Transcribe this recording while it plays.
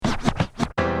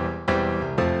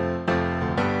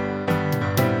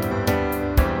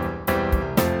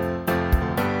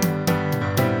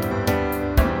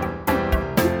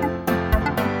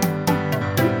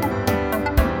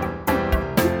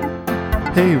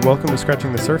Hey, welcome to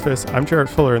Scratching the Surface. I'm Jarrett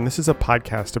Fuller, and this is a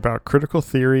podcast about critical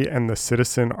theory and the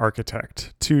citizen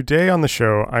architect. Today on the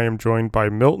show, I am joined by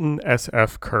Milton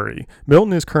S.F. Curry.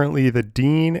 Milton is currently the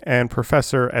Dean and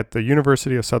Professor at the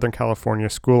University of Southern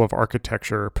California School of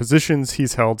Architecture, positions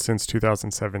he's held since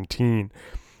 2017.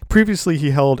 Previously, he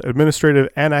held administrative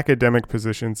and academic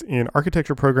positions in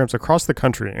architecture programs across the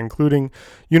country, including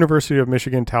University of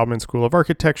Michigan Taubman School of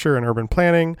Architecture and Urban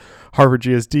Planning, Harvard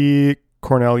GSD,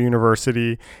 Cornell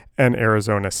University, and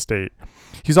Arizona State.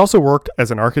 He's also worked as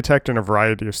an architect in a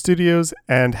variety of studios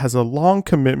and has a long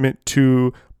commitment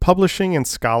to publishing and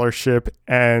scholarship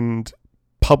and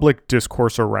public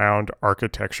discourse around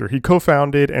architecture. He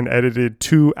co-founded and edited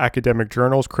two academic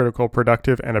journals, Critical,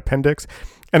 Productive, and Appendix,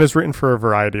 and has written for a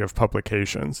variety of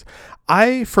publications.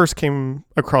 I first came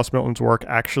across Milton's work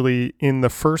actually in the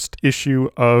first issue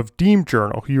of Deem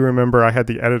Journal. You remember I had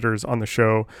the editors on the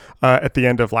show at the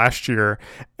end of last year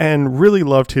and really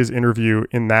loved his interview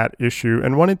in that issue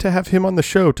and wanted to have him on the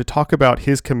show to talk about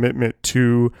his commitment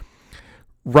to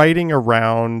writing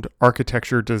around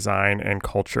architecture, design, and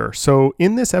culture. So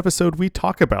in this episode, we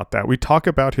talk about that. We talk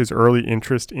about his early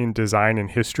interest in design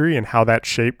and history and how that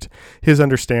shaped his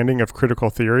understanding of critical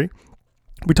theory.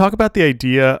 We talk about the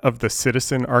idea of the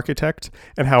citizen architect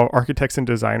and how architects and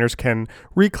designers can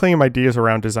reclaim ideas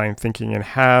around design thinking and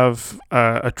have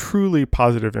a truly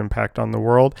positive impact on the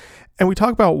world. And we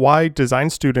talk about why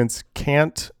design students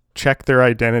can't check their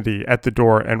identity at the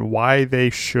door and why they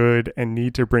should and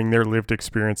need to bring their lived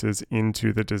experiences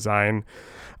into the design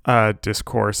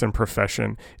discourse and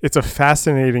profession. It's a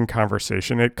fascinating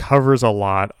conversation. It covers a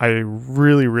lot. I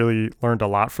really learned a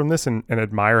lot from this and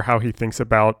admire how he thinks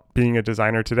about being a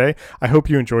designer today. I hope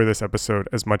you enjoy this episode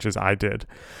as much as I did.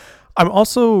 I'm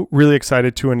also really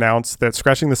excited to announce that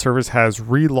Scratching the Surface has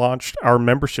relaunched our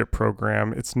membership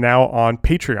program. It's now on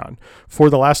Patreon. For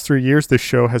the last 3 years, this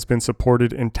show has been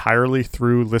supported entirely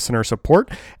through listener support,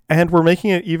 and we're making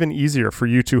it even easier for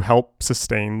you to help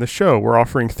sustain the show. We're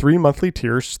offering 3 monthly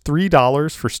tiers,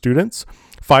 $3 for students,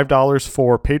 $5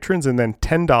 for patrons, and then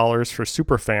 $10 for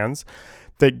super fans,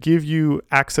 that give you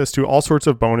access to all sorts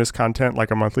of bonus content like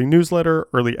a monthly newsletter,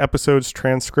 early episodes,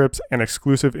 transcripts, and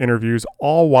exclusive interviews,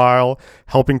 all while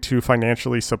helping to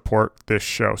financially support this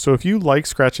show. So if you like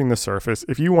Scratching the Surface,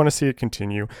 if you want to see it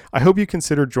continue, I hope you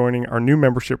consider joining our new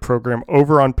membership program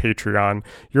over on Patreon.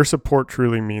 Your support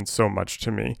truly means so much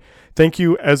to me. Thank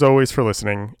you, as always, for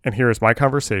listening, and here is my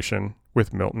conversation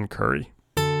with Milton Curry.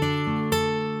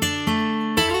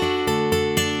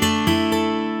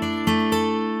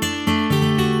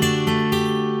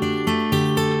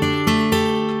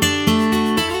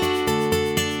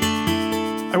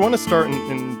 I want to start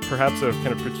in perhaps a kind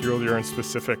of peculiar and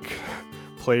specific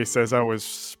place. As I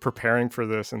was preparing for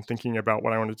this and thinking about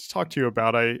what I wanted to talk to you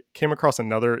about, I came across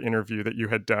another interview that you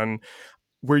had done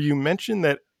where you mentioned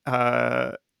that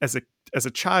as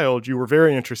a child, you were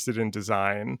very interested in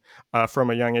design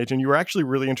from a young age, and you were actually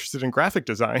really interested in graphic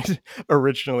design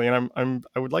originally. And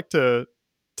I would like to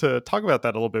talk about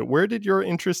that a little bit. Where did your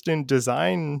interest in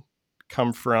design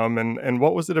come from, and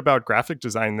what was it about graphic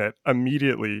design that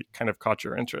immediately kind of caught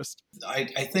your interest? I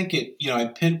think I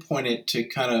pinpoint it to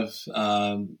kind of,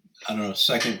 I don't know,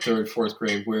 second, third, fourth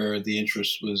grade, where the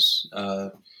interest was,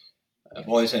 I've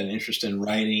always had an interest in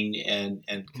writing and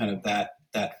kind of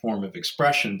that form of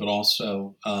expression, but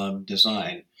also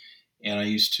design. And I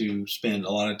used to spend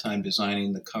a lot of time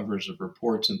designing the covers of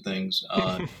reports and things,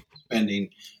 spending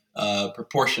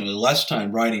proportionately less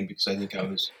time writing because I think I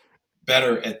was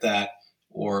better at that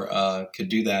or could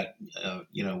do that,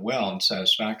 well and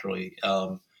satisfactorily.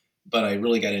 But I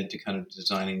really got into kind of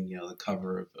designing, the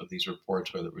cover of these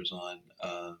reports, whether it was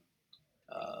on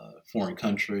foreign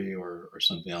country or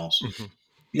something else. Mm-hmm.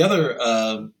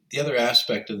 The other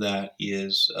aspect of that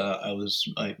is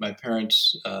my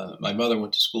parents. My mother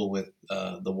went to school with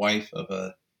the wife of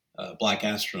a black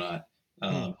astronaut,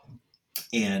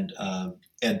 and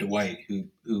Ed Dwight,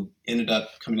 who ended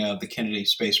up coming out of the Kennedy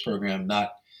space program,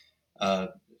 not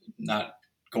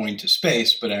going to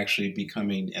space, but actually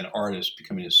becoming an artist,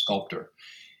 becoming a sculptor.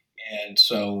 And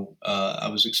so I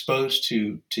was exposed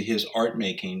to his art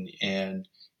making, and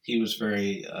he was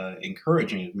very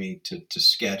encouraging of me to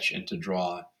sketch and to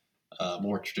draw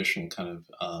more traditional kind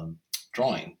of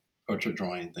drawing, portrait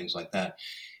drawing, things like that.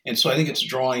 And so I think it's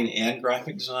drawing and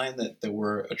graphic design that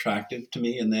were attractive to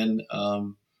me. And then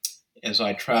as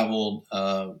I traveled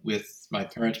with my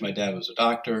parents, my dad was a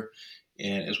doctor,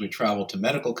 and as we traveled to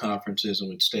medical conferences and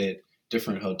would stay at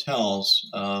different hotels,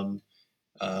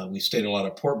 we stayed at a lot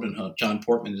of John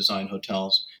Portman designed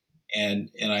hotels,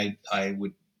 and I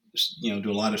would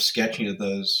do a lot of sketching of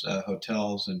those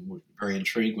hotels and were very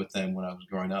intrigued with them when I was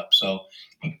growing up. So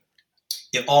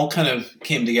it all kind of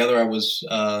came together. I was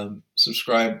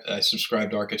subscribed. I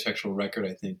subscribed to Architectural Record,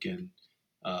 I think, in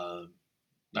uh,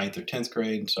 ninth or 10th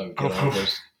grade, and so I would get all Oh,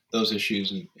 those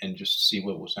issues and just see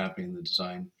what was happening in the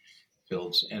design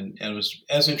fields. And I was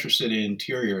as interested in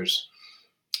interiors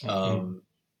mhm. um,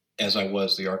 as I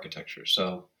was the architecture.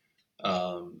 So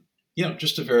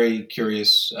just a very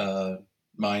curious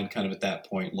mind, kind of at that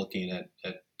point, looking at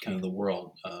kind of the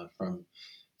world from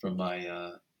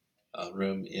my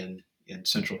room in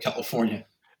Central California.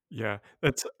 Yeah,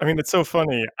 I mean, it's so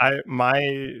funny.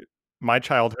 My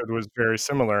childhood was very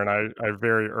similar, and I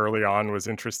very early on was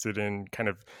interested in kind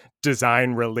of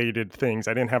design related things.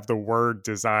 I didn't have the word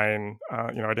design,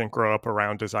 I didn't grow up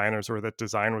around designers or that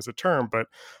design was a term, but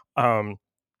um,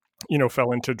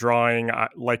 fell into drawing.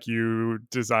 Like you,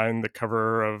 designed the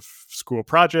cover of school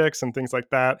projects and things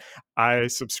like that. I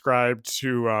subscribed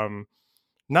to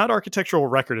not Architectural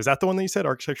Record. Is that the one that you said?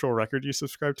 Architectural Record you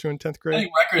subscribed to in 10th I grade?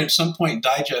 think record at some point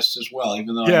digest as well,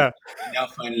 even though I Yeah. now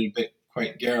find it a bit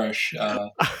quite garish.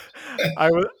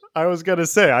 I was gonna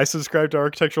say I subscribed to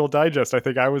Architectural Digest. I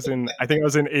think I was in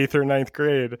 8th or ninth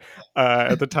grade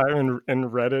at the time,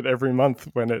 and read it every month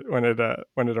when it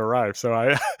arrived.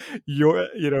 So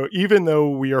even though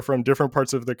we are from different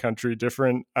parts of the country,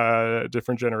 different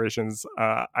generations,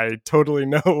 I totally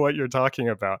know what you're talking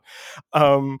about.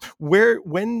 Where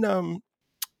when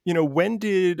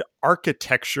did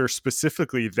architecture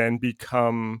specifically then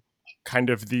become kind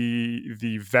of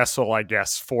the vessel, I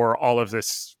guess, for all of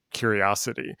this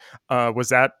curiosity? Was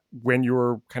that when you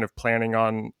were kind of planning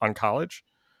on college?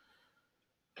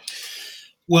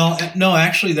 Well, no,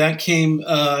 actually, that came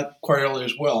quite early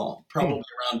as well. Hmm. Probably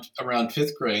around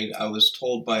fifth grade, I was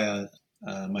told by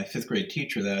my fifth grade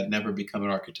teacher that I'd never become an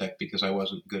architect because I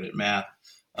wasn't good at math.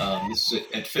 This is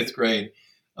at fifth grade,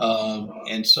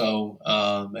 and so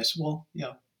I said, "Well,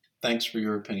 thanks for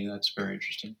your opinion. That's very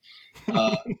interesting."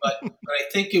 But I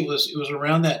think it was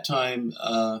around that time,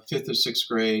 fifth or sixth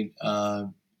grade.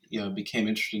 Became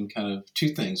interested in kind of two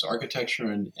things: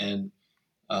 architecture and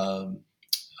um,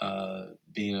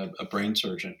 being a brain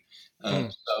surgeon.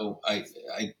 Mm. So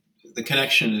the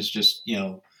connection is just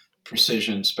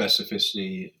precision,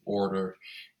 specificity, order,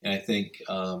 and I think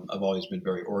I've always been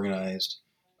very organized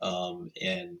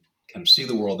and kind of see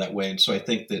the world that way. And so I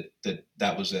think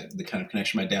that was the kind of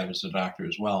connection. My dad was a doctor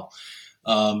as well.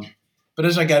 Um, but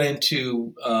as I got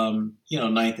into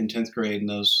ninth and 10th grade in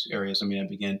those areas, I mean, I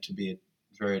began to be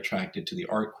very attracted to the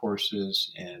art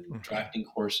courses and Mhm. drafting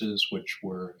courses, which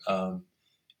were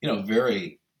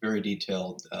very, very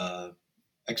detailed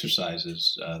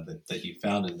exercises that you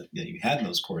found that you had in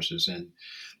those courses. And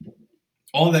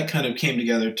all of that kind of came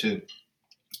together to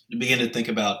begin to think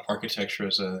about architecture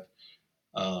as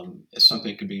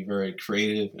something that could be very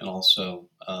creative and also,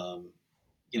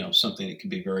 something that could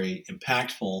be very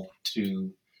impactful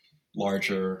to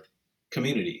larger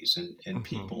communities and Mhm.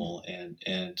 people.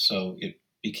 And so it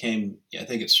became, I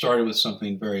think it started with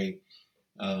something very,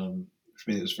 for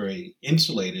me, it was very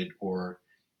insulated or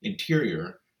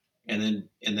interior. And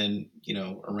then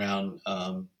around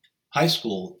high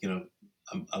school,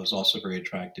 I was also very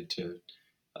attracted to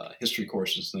history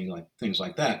courses, things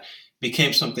like that.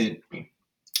 Became something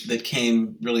that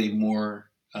came really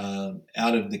more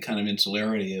out of the kind of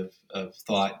insularity of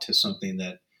thought to something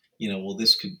that well,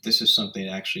 this is something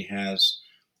that actually has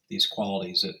these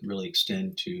qualities that really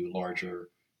extend to larger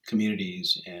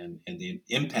communities, and the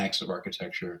impacts of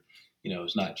architecture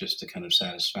is not just the kind of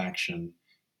satisfaction,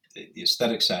 the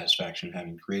aesthetic satisfaction of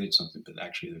having created something, but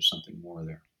actually there's something more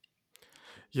there.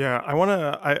 Yeah, I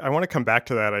wanna come back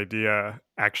to that idea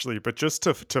actually, but just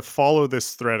to follow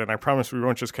this thread, and I promise we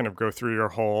won't just kind of go through your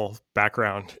whole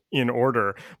background in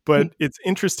order, but it's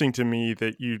interesting to me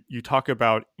that you talk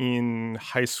about in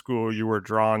high school you were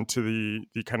drawn to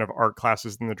the kind of art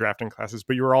classes and the drafting classes,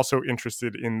 but you were also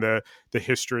interested in the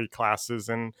history classes.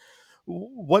 And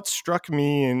what struck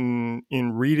me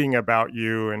in reading about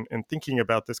you and thinking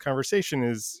about this conversation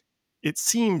is it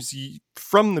seems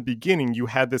from the beginning you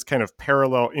had this kind of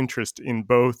parallel interest in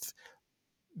both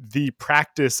the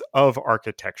practice of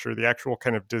architecture, the actual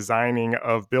kind of designing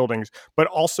of buildings, but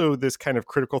also this kind of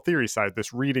critical theory side,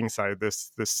 this reading side,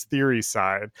 this theory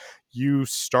side. You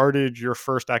started your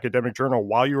first academic journal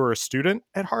while you were a student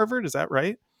at Harvard, is that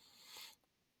right?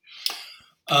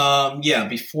 Yeah,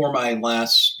 before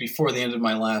the end of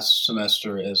my last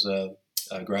semester as a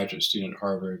graduate student at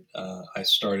Harvard, I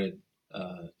started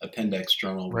Appendix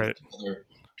Journal with Right.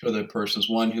 two other persons,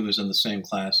 one who was in the same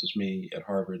class as me at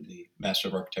Harvard, the Master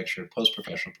of Architecture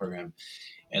post-professional program,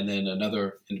 and then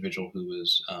another individual who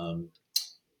was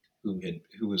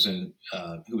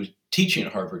teaching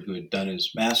at Harvard, who had done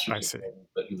his I master's at see. Harvard,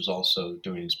 but he was also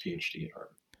doing his PhD at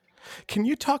Harvard. Can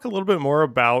you talk a little bit more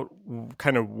about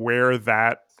kind of where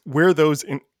those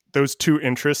two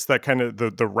interests, that kind of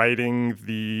the writing,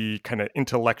 the kind of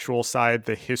intellectual side,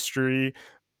 the history,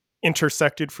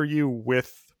 intersected for you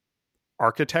with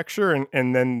architecture,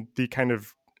 and then the kind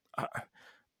of uh,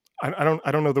 I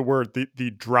don't know the word,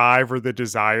 the drive or the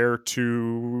desire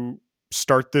to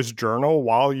start this journal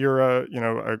while you're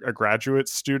a graduate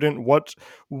student. What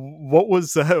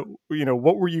was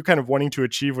what were you kind of wanting to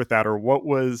achieve with that, or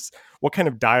what kind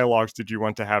of dialogues did you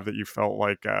want to have that you felt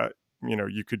like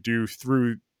you could do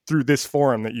through this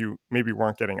forum that you maybe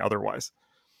weren't getting otherwise?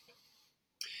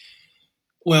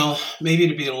 Well, maybe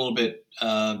to be a little bit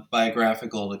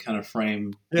biographical to kind of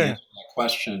frame the Yeah. answer to that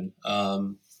question.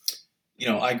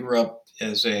 I grew up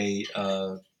as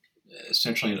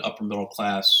essentially an upper middle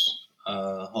class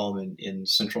home in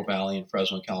Central Valley in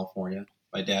Fresno, California.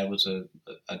 My dad was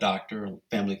a doctor, a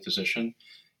family physician,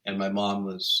 and my mom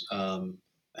was a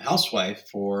housewife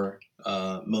for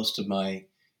most of my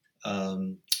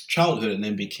childhood, and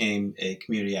then became a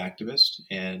community activist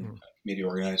and Mm. a community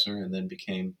organizer, and then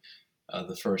became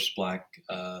the first Black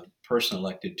person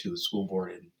elected to the school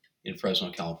board in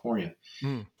Fresno, California.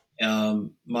 Mm.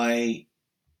 My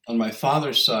On my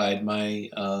father's side, I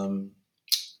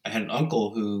had an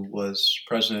uncle who was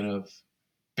president of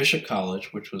Bishop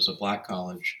College, which was a Black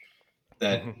college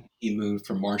that Mhm. he moved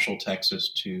from Marshall, Texas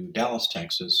to Dallas,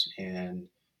 Texas, and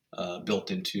built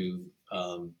into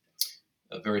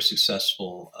a very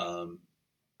successful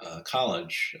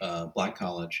college, Black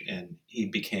college, and he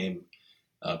became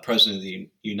president of the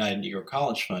United Negro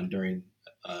College Fund during,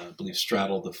 I believe,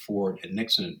 straddled the Ford and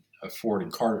Nixon, Ford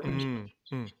and Carter Mm. administration.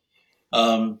 Mm.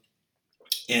 Um,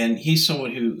 and he's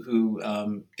someone who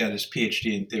got his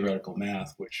PhD in theoretical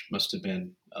math, which must have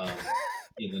been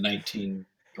in the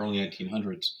early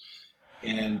 1900s.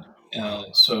 And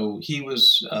Wow. so he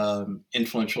was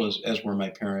influential, as were my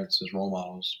parents, as role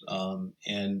models.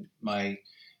 And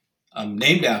I'm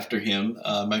named after him.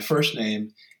 My first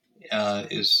name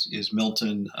is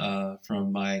Milton,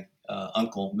 from my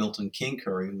uncle Milton King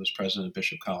Curry, who was president of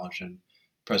Bishop College and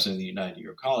president of the United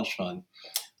Negro College Fund.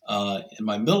 And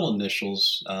my middle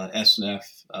initials, S and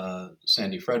F,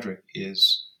 Sandy Frederick,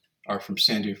 are from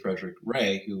Sandy Frederick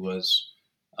Ray, who was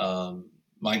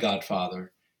my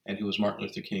godfather and who was Martin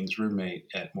Luther King's roommate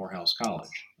at Morehouse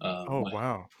College. Oh, My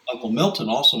wow. uncle Milton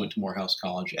also went to Morehouse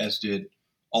College, as did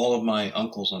all of my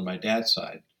uncles on my dad's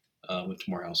side went to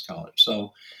Morehouse College.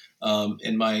 So,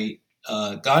 and my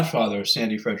godfather,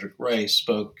 Sandy Frederick Ray,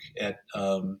 spoke at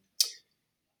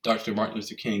Dr. Martin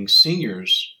Luther King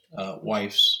Sr.'s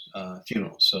wife's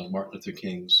funeral. So Martin Luther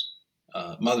King's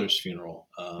mother's funeral.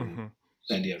 Mhm.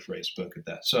 Sandy F. Ray spoke at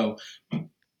that. So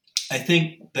I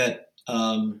think that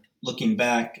looking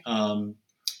back,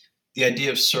 the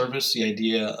idea of service, the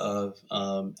idea of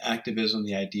activism,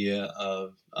 the idea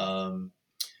of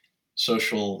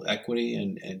social equity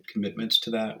and commitments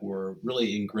to that were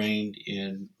really ingrained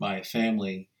in my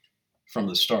family from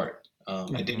the start.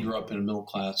 I did Mhm. grow up in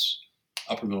a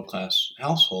upper middle class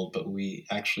household, but we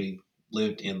actually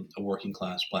lived in a working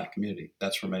class Black community.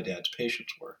 That's where my dad's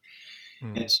patients were.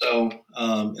 Mm. And so,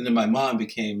 and then my mom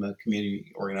became a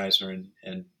community organizer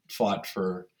and fought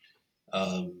for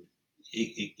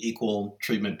equal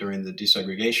treatment during the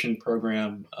desegregation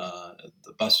program,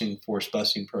 the forced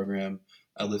busing program.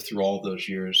 I lived through all of those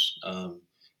years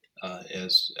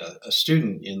as a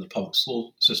student in the public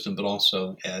school system, but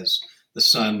also as the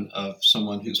son of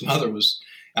someone whose mother was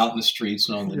out in the streets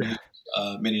and on the Yeah.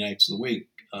 news many nights of the week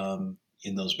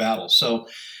in those battles. So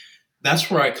that's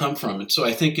where I come from. And so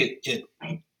I think it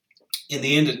in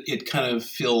the end, it kind of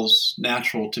feels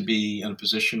natural to be in a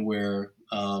position where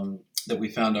that we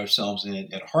found ourselves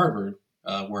in at Harvard,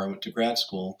 where I went to grad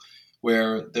school,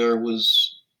 where there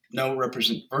was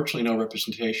virtually no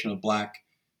representation of Black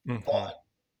Mhm. thought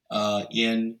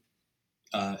in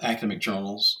academic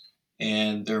journals,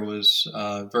 and there was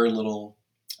very little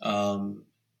um,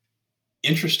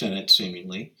 interest in it,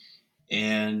 seemingly.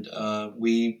 And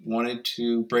we wanted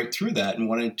to break through that and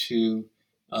wanted to,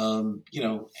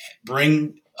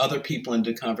 bring other people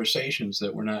into conversations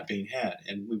that were not being had.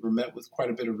 And we were met with quite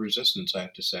a bit of resistance, I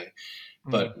have to say.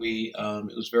 Mm. But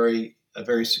it was a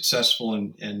very successful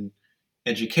and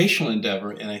educational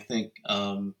endeavor. And I think,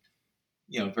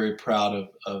 very proud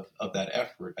of that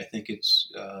effort. I think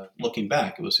it's, looking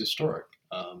back, it was historic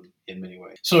in many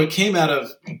ways. So it came out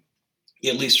of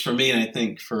at least for me, and I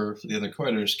think for the other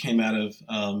co-editors, came out of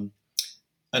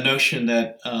a notion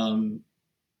that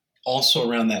also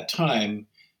around that time,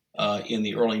 in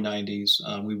the early 90s,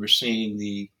 we were seeing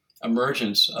the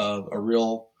emergence of a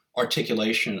real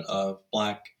articulation of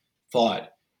Black thought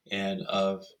and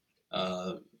of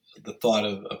uh, the thought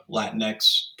of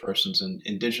Latinx persons and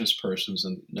Indigenous persons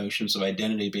and notions of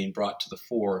identity being brought to the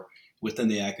fore within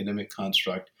the academic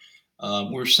construct.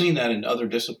 We're seeing that in other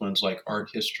disciplines like art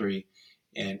history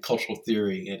and cultural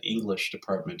theory and English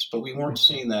departments, but we weren't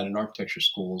seeing that in architecture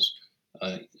schools,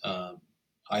 uh, uh,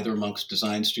 either amongst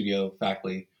design studio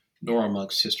faculty nor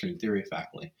amongst history and theory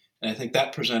faculty. And I think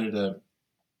that presented a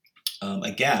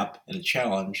gap and a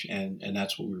challenge, and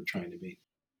that's what we were trying to meet.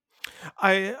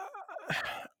 I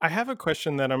I have a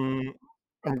question that I'm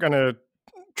gonna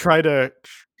try to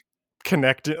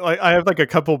connect it. Like, I have like a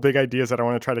couple big ideas that I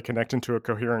want to try to connect into a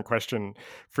coherent question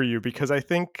for you, because I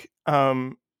think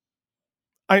I'm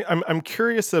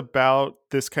curious about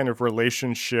this kind of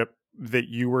relationship that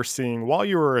you were seeing while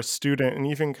you were a student, and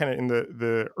even kind of in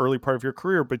the early part of your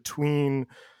career, between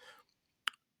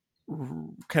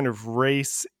kind of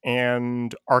race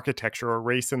and architecture, or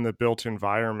race in the built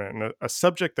environment. And a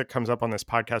subject that comes up on this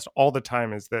podcast all the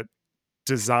time is that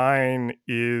design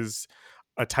is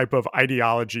a type of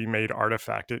ideology made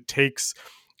artifact. It takes,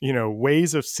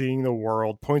 ways of seeing the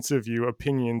world, points of view,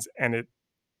 opinions, and it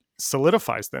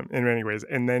solidifies them in many ways,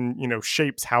 and then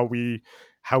shapes how we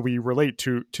relate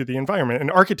to the environment. And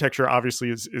architecture obviously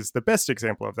is the best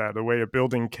example of that. The way a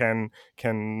building can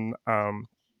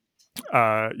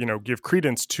give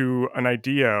credence to an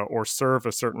idea or serve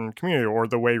a certain community, or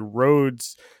the way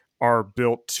roads are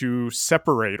built to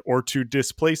separate or to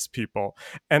displace people.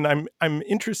 And I'm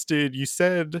interested. You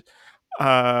said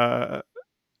uh,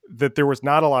 that there was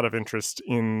not a lot of interest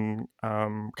in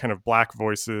kind of Black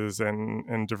voices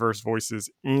and diverse voices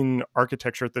in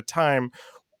architecture at the time.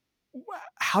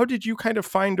 How did you kind of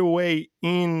find a way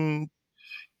in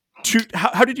to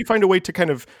how did you find a way to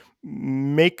kind of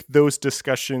make those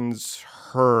discussions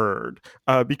heard?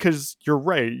 Because you're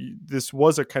right, this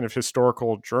was a kind of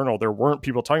historical journal. There weren't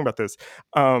people talking about this.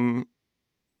 Um,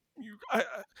 I,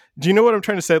 do you know what I'm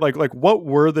trying to say? Like what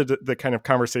were the kind of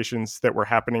conversations that were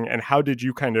happening, and how did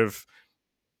you kind of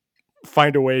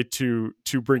find a way to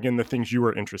bring in the things you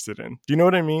were interested in? Do you know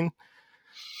what I mean?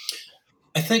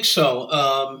 I think so.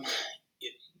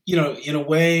 In a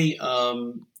way,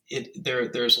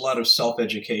 there's a lot of self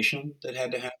education that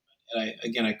had to happen.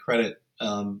 And I credit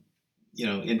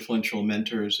influential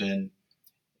mentors and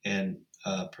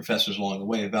professors along the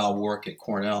way. Val Wark at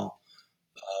Cornell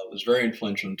was very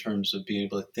influential in terms of being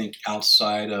able to think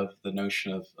outside of the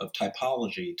notion of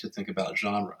typology to think about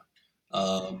genre.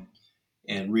 Um,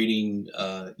 and reading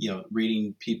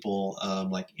people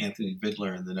like Anthony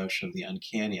Vidler and the notion of the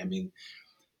uncanny. I mean,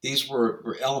 these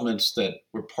were elements that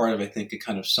were part of, I think, a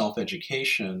kind of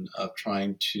self-education of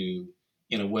trying to,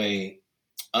 in a way,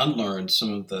 unlearn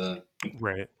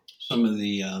Right. some of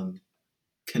the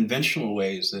conventional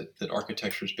ways that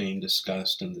architecture is being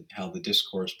discussed, and how the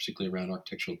discourse, particularly around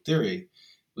architectural theory,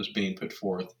 was being put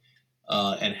forth,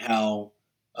 and how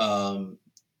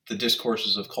the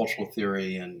discourses of cultural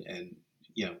theory and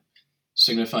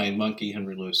signifying monkey,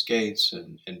 Henry Louis Gates,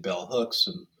 and bell hooks,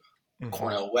 and Mm-hmm.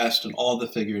 Cornel West, and all the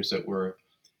figures that were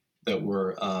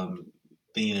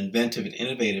being inventive and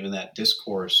innovative in that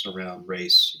discourse around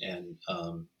race and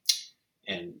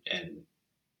and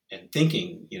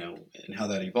thinking, and how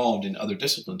that evolved in other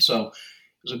disciplines. So it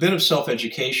was a bit of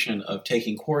self-education, of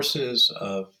taking courses,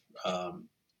 of um,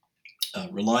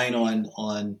 relying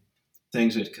on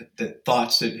things that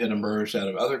thoughts that had emerged out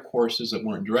of other courses that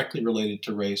weren't directly related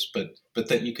to race, but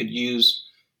that you could use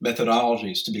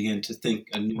methodologies to begin to think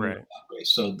anew Right. about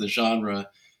race. So the genre,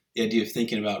 the idea of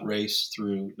thinking about race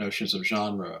through notions of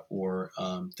genre, or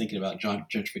thinking about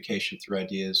gentrification through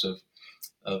ideas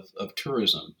of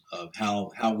tourism, of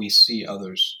how we see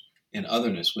others and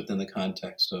otherness within the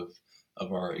context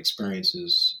of our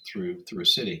experiences through a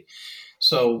city.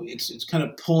 So it's kind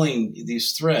of pulling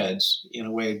these threads in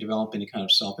a way of developing a kind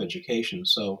of self education.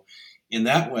 So in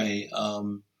that way,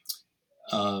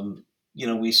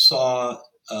 we saw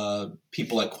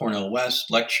people like Cornel West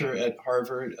lecture at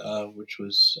Harvard, which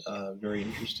was very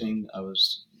interesting. I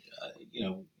was,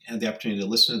 had the opportunity to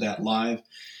listen to that live,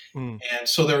 Mm. and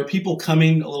so there were people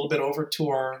coming a little bit over to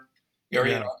our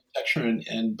area in Yeah. architecture,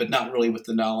 and but not really with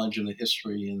the knowledge and the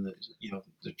history and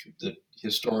the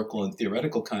historical and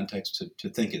theoretical context to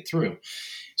think it through.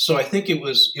 So I think it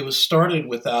was started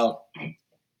without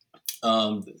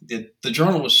the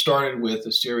journal was started with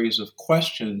a series of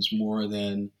questions more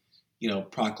than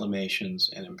proclamations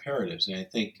and imperatives. And I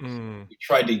think Mm. we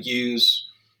tried to use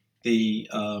the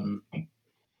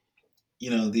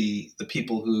the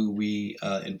people who we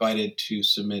invited to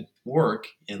submit work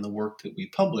and the work that we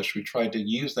published. We tried to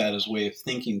use that as a way of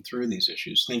thinking through these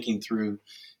issues, thinking through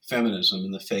feminism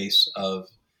in the face of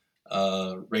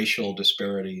racial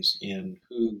disparities in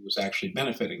who was actually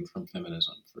benefiting from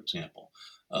feminism, for example.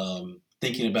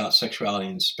 Thinking about sexuality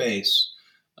in space,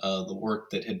 the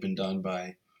work that had been done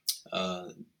by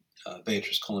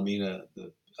Beatrice Colomina,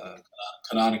 the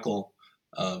canonical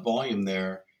volume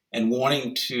there, and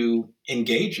wanting to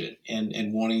engage it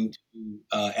and wanting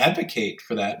to advocate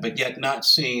for that, but yet not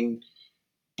seeing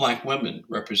Black women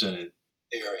represented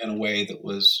there in a way that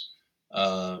was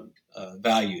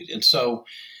valued. And so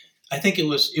I think it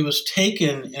was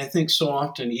taken. And I think so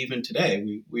often, even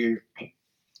today, we're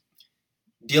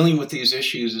dealing with these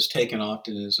issues is taken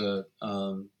often as a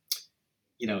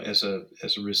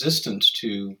as a resistance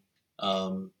to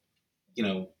um, you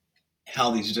know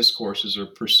how these discourses are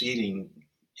proceeding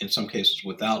in some cases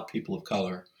without people of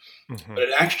color, Mm-hmm. but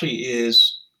it actually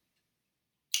is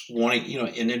wanting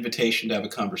an invitation to have a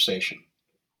conversation.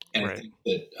 And I Right. think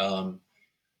that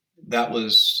that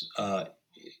was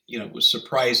it was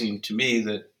surprising to me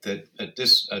that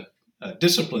a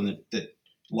discipline that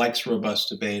likes robust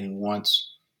debate and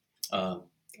wants uh,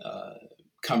 uh,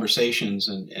 conversations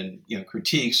and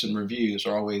critiques and reviews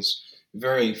are always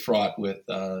very fraught with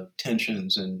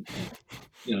tensions and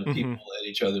Mm-hmm. people at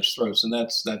each other's throats, and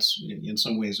that's in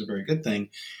some ways a very good thing.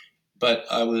 But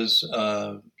I was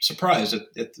surprised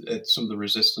at some of the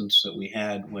resistance that we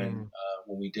had when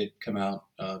we did come out,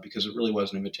 because it really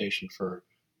was an invitation for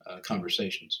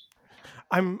conversations.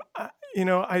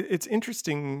 It's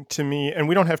interesting to me, and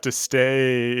we don't have to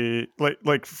stay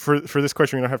like for this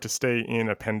question, we don't have to stay in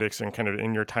appendix and kind of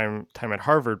in your time at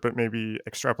Harvard, but maybe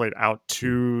extrapolate out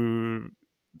to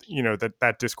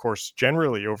that discourse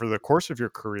generally over the course of your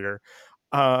career.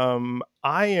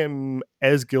 I am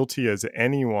as guilty as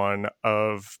anyone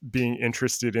of being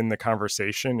interested in the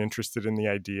conversation, interested in the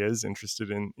ideas, interested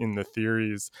in the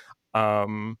theories.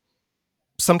 Um,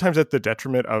 Sometimes at the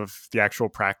detriment of the actual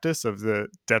practice, of the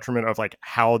detriment of like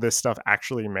how this stuff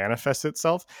actually manifests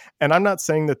itself. And I'm not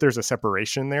saying that there's a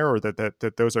separation there or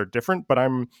that those are different, but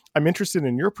I'm interested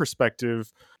in your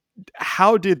perspective.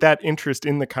 How did that interest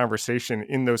in the conversation,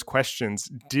 in those questions,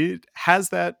 has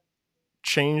that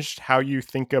changed how you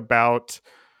think about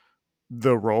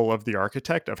the role of the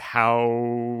architect, of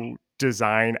how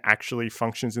design actually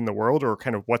functions in the world, or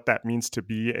kind of what that means to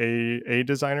be a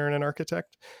designer and an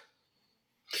architect?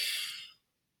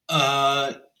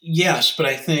 Yes, but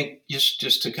I think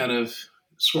just to kind of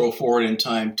scroll forward in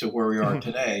time to where we are Mhm.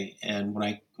 today, and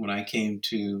when I came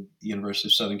to the University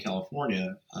of Southern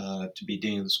California to be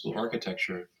dean of the School of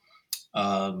Architecture,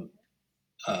 um,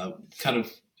 kind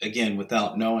of again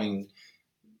without knowing,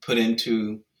 put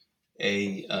into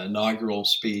a inaugural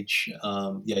speech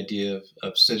the idea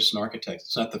of citizen architect.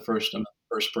 It's not the first. I'm not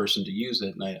the first person to use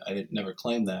it, and I didn't never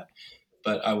claim that,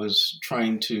 but I was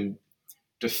trying to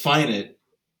define it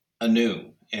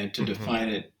anew and to Mhm. define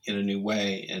it in a new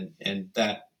way, and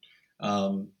that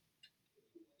um,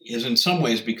 has in some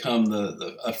ways become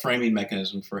a framing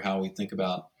mechanism for how we think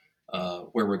about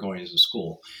where we're going as a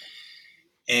school.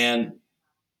 And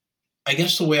I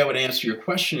guess the way I would answer your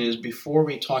question is, before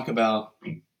we talk about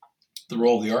the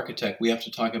role of the architect, we have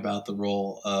to talk about the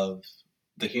role of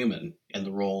the human and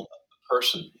the role of the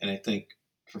person. And I think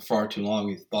for far too long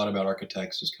we've thought about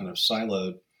architects as kind of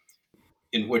siloed,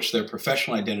 in which their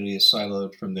professional identity is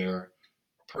siloed from their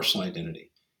personal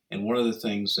identity. And one of the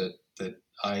things that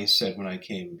I said when I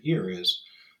came here is,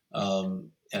 and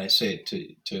I say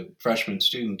it to freshman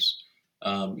students,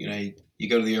 you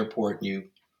go to the airport and you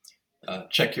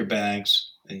check your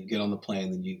bags, and you get on the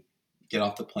plane, then you get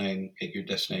off the plane at your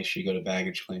destination, you go to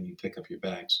baggage claim, you pick up your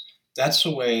bags. That's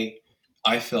the way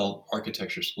I felt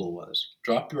architecture school was.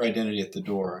 Drop your identity at the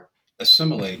door,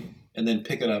 assimilate, and then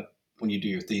pick it up when you do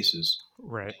your thesis,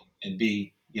 Right. and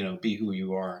be who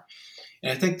you are.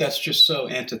 And I think that's just so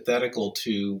antithetical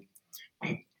to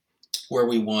where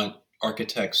we want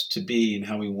architects to be and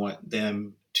how we want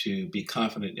them to be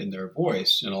confident in their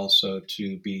voice, and also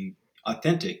to be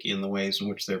authentic in the ways in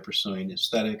which they're pursuing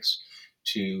aesthetics,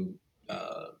 to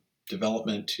uh,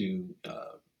 development, to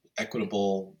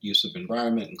equitable use of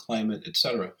environment and climate,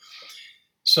 etc.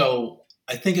 So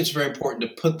I think it's very important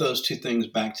to put those two things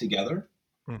back together.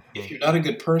 If Mhm. you're not a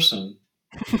good person,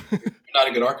 you're not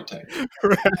a good architect.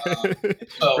 Right.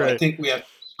 So I Right. think we have to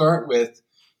start with,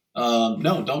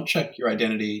 no, don't check your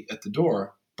identity at the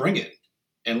door. Bring it,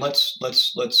 and let's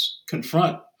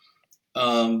confront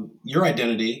your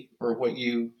identity, or what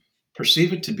you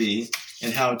perceive it to be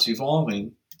and how it's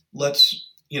evolving. Let's,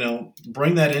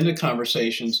 bring that into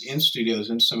conversations in studios,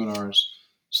 in seminars,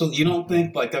 so that you don't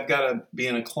think like I've got to be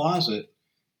in a closet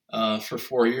for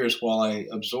 4 years while I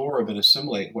absorb and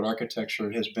assimilate what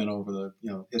architecture has been over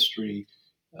the history,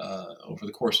 over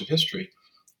the course of history,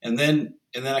 and then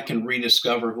I can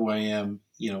rediscover who I am,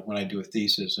 when I do a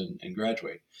thesis and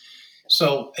graduate.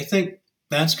 So I think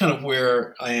that's kind of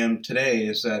where I am today.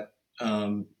 Is that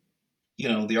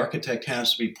the architect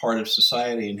has to be part of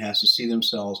society and has to see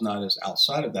themselves not as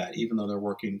outside of that, even though they're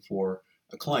working for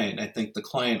a client. I think the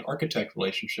client-architect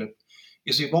relationship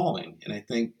is evolving, and I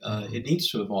think it needs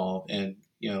to evolve. And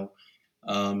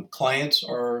clients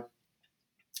are,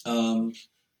 um,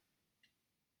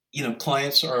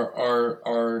 clients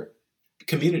are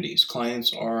communities.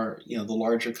 Clients are the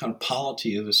larger kind of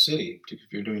polity of a city, particularly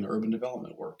if you're doing urban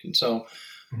development work. And so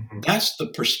that's the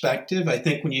perspective. I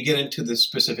think when you get into the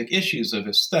specific issues of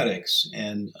aesthetics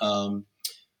and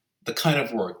the kind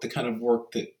of work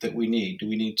that we need. Do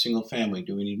we need single family?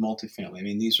 Do we need multifamily? I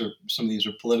mean, some of these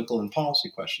are political and policy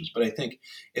questions, but I think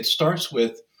it starts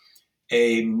with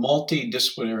a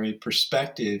multidisciplinary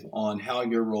perspective on how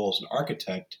your role as an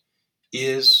architect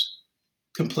is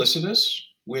complicitous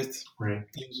with Right.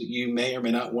 things that you may or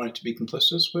may not want it to be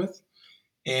complicitous with.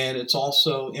 And it's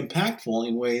also impactful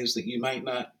in ways that you might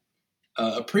not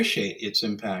appreciate its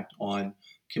impact on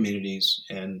communities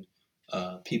and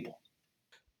people.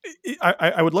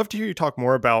 I would love to hear you talk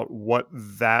more about what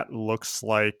that looks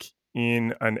like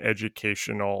in an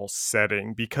educational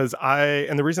setting, because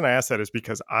and the reason I ask that is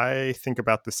because I think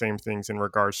about the same things in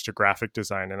regards to graphic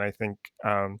design. And I think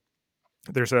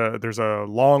there's a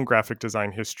long graphic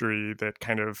design history that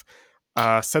kind of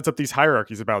sets up these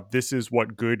hierarchies about this is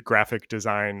what good graphic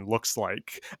design looks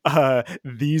like.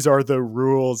 These are the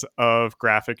rules of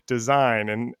graphic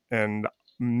design, and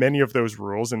many of those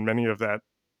rules and many of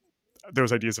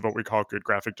those ideas of what we call good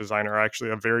graphic design are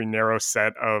actually a very narrow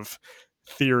set of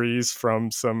theories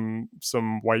from some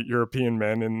white European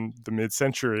men in the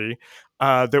mid-century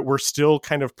that we're still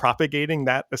kind of propagating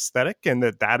that aesthetic, and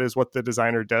that is what the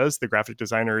designer does. The graphic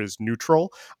designer is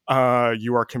neutral.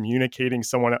 You are communicating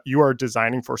you are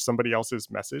designing for somebody else's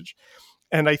message.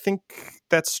 And I think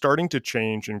that's starting to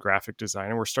change in graphic design,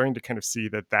 and we're starting to kind of see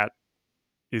that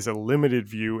is a limited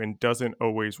view and doesn't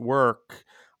always work,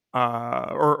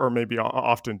 or maybe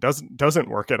often doesn't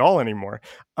work at all anymore.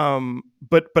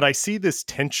 But I see this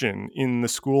tension in the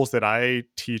schools that I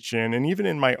teach in, and even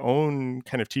in my own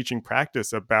kind of teaching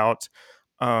practice about,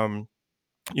 um,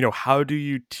 how do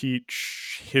you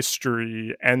teach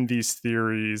history and these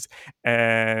theories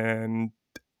and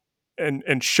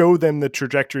show them the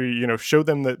trajectory, show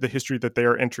them the history that they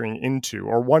are entering into,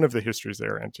 or one of the histories they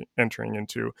are entering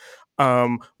into,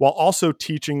 while also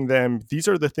teaching them these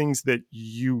are the things that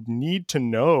you need to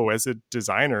know as a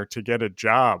designer to get a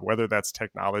job, whether that's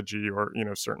technology or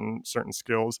certain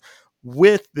skills,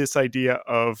 with this idea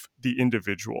of the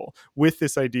individual, with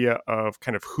this idea of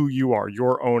kind of who you are,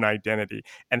 your own identity,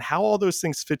 and how all those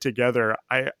things fit together.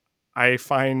 I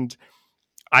find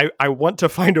I want to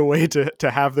find a way to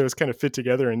have those kind of fit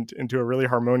together into a really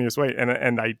harmonious way.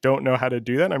 And I don't know how to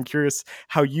do that. I'm curious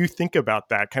how you think about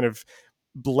that, kind of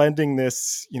blending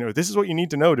this, this is what you need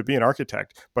to know to be an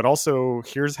architect, but also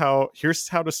here's how to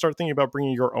start thinking about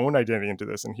bringing your own identity into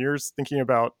this. And here's thinking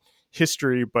about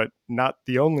history, but not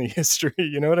the only history.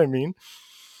 You know what I mean?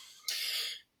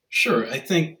 Sure. I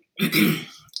think,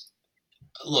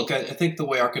 look, I think the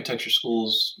way architecture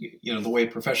schools, the way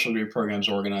professional degree programs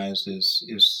are organized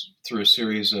is through a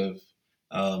series of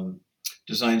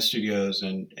design studios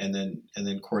and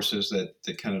then courses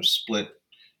that kind of split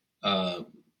uh,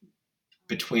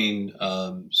 between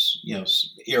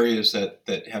areas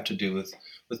that have to do with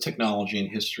technology and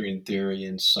history and theory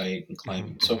and site and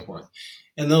climate and so forth.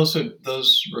 And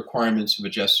those requirements have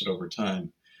adjusted over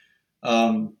time.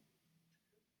 Um,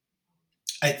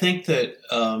 I think that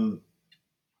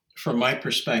from my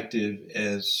perspective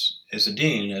as a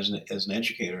dean, as an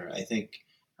educator, I think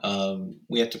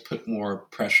we have to put more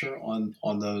pressure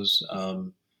on those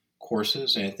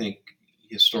courses. And I think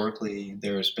historically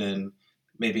there has been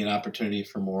maybe an opportunity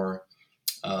for more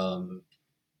um,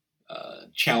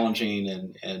 challenging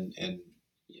and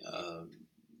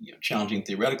challenging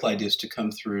theoretical ideas to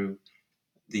come through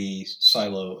the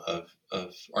silo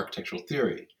of architectural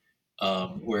theory,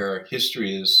 where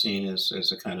history is seen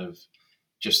as a kind of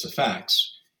just the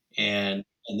facts, and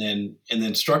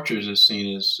then structures is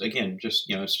seen as, again, just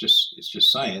it's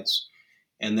just science,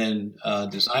 and then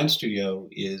design studio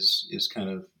is kind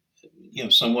of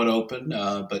somewhat open,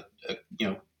 but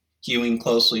hewing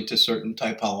closely to certain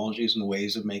typologies and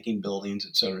ways of making buildings,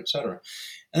 et cetera, et cetera.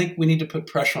 I think we need to put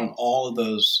pressure on all of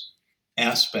those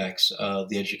aspects of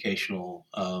the educational,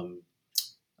 all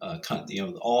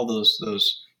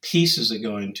those pieces that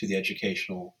go into the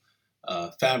educational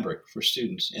fabric for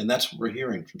students, and that's what we're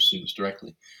hearing from students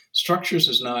directly. Structures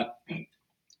is not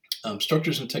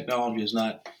structures and technology is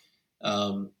not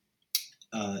um,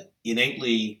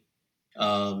 innately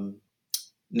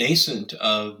nascent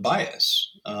of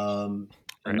bias, and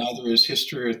Right. neither is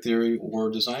history or theory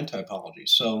or design typology.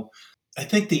 So I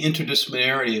think the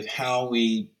interdisciplinarity of how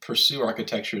we pursue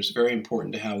architecture is very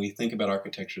important to how we think about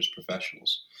architecture as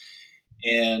professionals.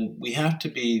 And we have to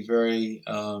be very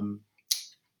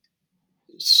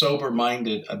sober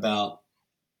minded about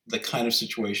the kind of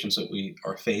situations that we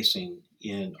are facing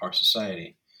in our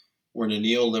society. We're in a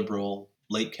neoliberal,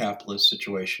 late capitalist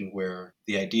situation where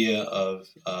the idea of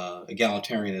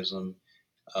egalitarianism,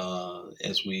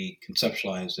 as we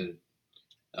conceptualize it,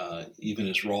 even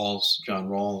as John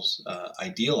Rawls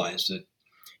idealized it,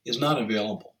 is not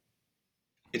available.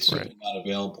 It's Right. simply not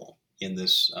available in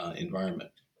this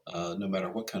environment, no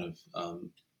matter what kind of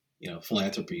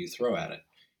philanthropy you throw at it.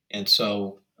 And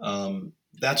so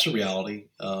that's a reality.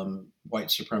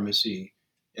 White supremacy,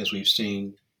 as we've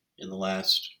seen in the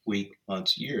last week,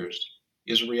 months, years,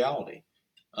 is a reality.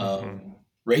 Hmm.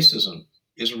 Racism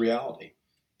is a reality.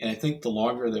 And I think the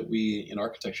longer that we in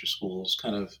architecture schools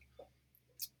kind of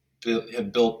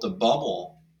have built the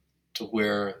bubble to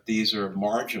where these are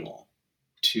marginal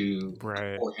to the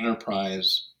Right. core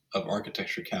enterprise of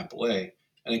architecture capital A,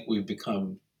 I think we've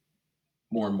become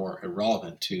more and more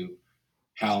irrelevant to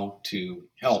how to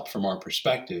help from our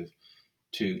perspective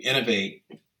to innovate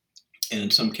and in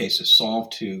some cases solve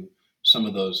to some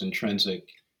of those intrinsic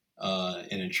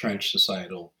and entrenched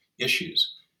societal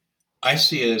issues. I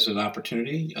see it as an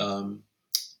opportunity.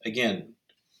 Again,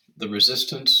 the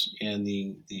resistance and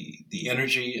the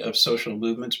energy of social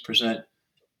movements present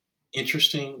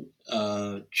interesting,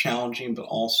 challenging, but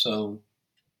also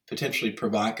potentially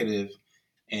provocative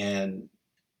and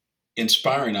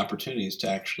inspiring opportunities to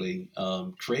actually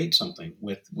create something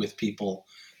with people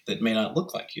that may not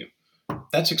look like you.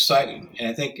 That's exciting, and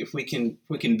I think if we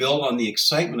can build on the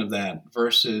excitement of that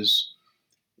versus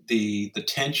the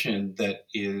tension that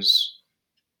is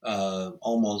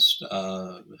almost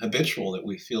habitual that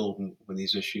we feel when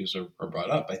these issues are brought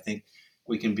up, I think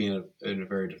we can be in a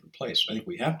very different place. I think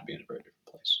we have to be in a very different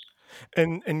place.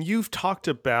 And you've talked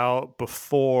about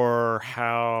before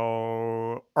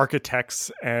how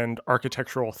architects and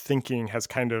architectural thinking has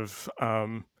kind of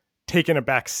taken a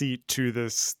back seat to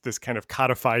this kind of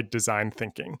codified design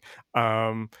thinking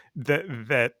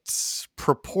that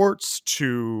purports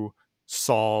to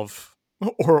solve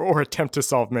or attempt to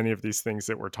solve many of these things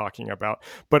that we're talking about,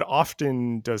 but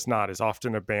often does not, is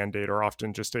often a band-aid or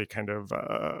often just a kind of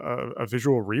a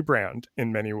visual rebrand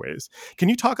in many ways. Can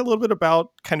you talk a little bit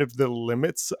about kind of the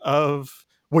limits of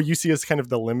what you see as kind of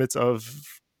the limits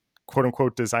of quote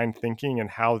unquote design thinking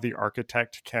and how the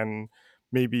architect can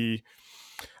maybe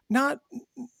not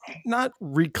not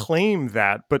reclaim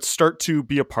that, but start to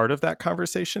be a part of that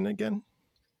conversation again?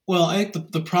 Well, I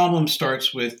think the problem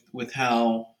starts with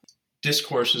how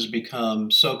discourses become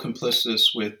so complicit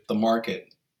with the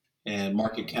market and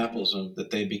market capitalism that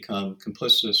they become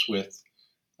complicit with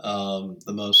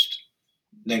the most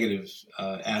negative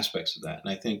aspects of that.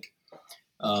 And I think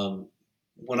um,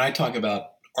 when I talk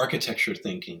about architecture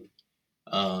thinking,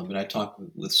 and I talk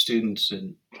with students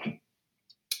and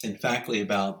faculty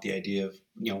about the idea of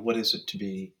what is it to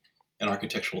be an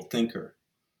architectural thinker,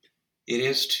 it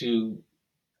is to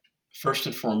first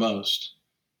and foremost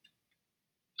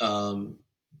um,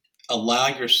 allow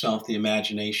yourself the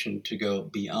imagination to go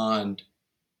beyond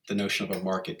the notion of a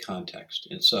market context.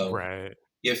 And so, Right.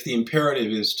 if the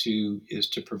imperative is to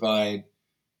provide,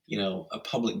 a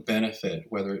public benefit,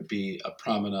 whether it be a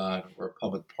promenade or a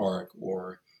public park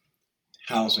or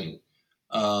housing,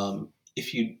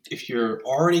 if you're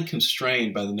already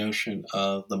constrained by the notion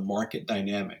of the market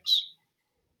dynamics,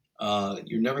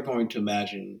 you're never going to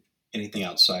imagine anything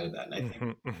outside of that. And I think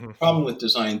Hmm. Hmm. the problem with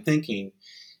design thinking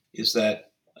is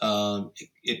that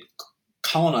it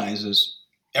colonizes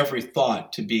every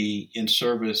thought to be in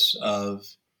service of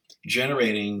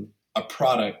generating a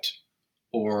product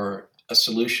or a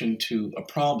solution to a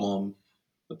problem,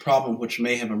 the problem which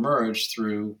may have emerged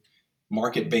through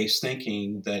market-based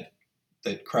thinking that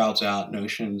crowds out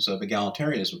notions of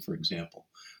egalitarianism, for example.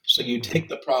 So you take Hmm.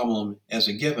 the problem as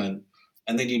a given,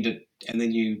 and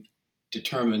then you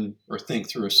determine or think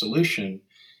through a solution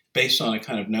based on a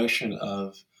kind of notion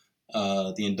of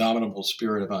the indomitable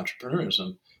spirit of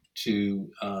entrepreneurship, to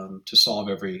solve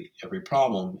every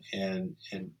problem and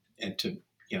to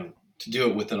to do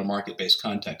it within a market based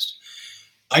context.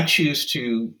 I choose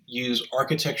to use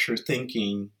architecture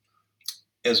thinking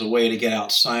as a way to get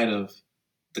outside of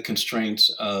the constraints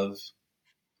of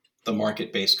the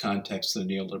market based context, the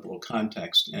neoliberal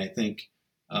context. And I think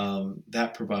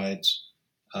that provides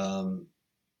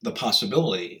the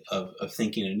possibility of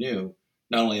thinking anew,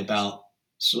 not only about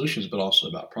solutions, but also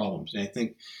about problems. And I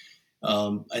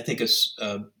think a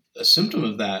symptom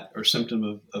of that, or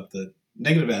symptom of the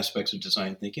negative aspects of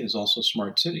design thinking, is also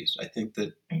smart cities. I think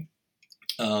that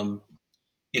um,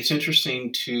 it's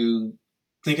interesting to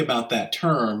think about that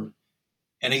term.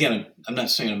 And again, I'm not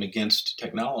saying I'm against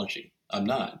technology. I'm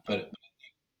not. But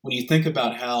when you think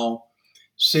about how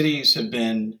cities have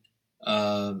been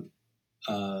uh,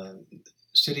 uh,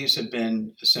 cities have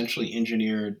been essentially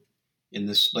engineered in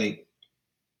this late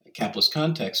capitalist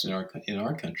context in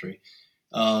our country,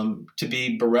 to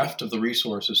be bereft of the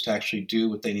resources to actually do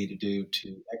what they need to do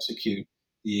to execute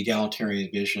the egalitarian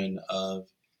vision of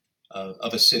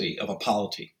a city, of a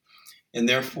polity. And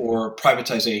therefore,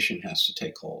 privatization has to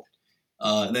take hold.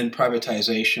 And then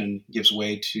privatization gives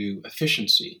way to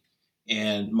efficiency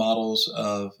and models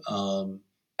of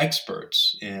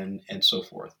experts and so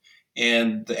forth.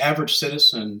 And the average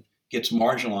citizen gets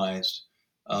marginalized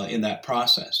in that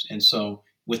process. And so,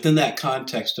 within that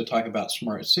context, to talk about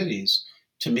smart cities,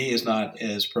 to me, is not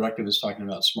as productive as talking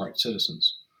about smart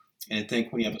citizens. And I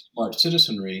think when you have a smart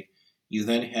citizenry, you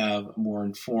then have a more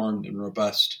informed and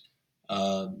robust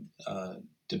uh, uh,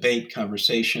 debate,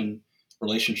 conversation,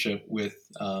 relationship with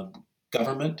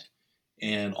government,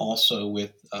 and also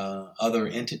with other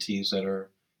entities that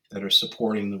are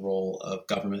supporting the role of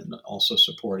government, and also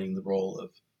supporting the role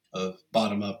of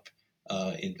bottom up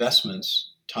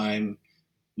investments, time,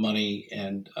 money,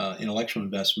 and intellectual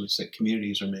investments that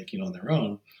communities are making on their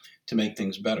own to make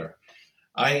things better.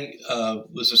 I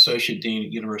was associate dean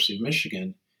at University of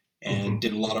Michigan and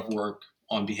did a lot of work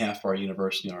on behalf of our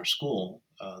university and our school,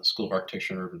 School of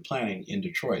Architecture and Urban Planning in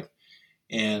Detroit.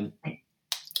 And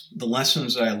the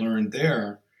lessons that I learned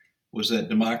there was that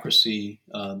democracy,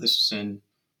 this is in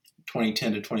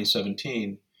 2010 to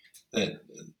 2017, that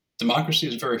democracy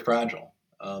is very fragile.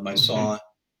 I saw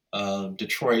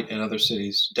Detroit and other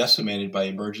cities decimated by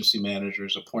emergency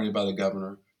managers appointed by the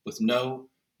governor with no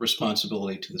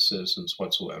responsibility to the citizens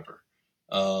whatsoever.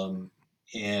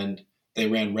 And they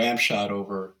ran ramshot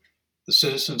over the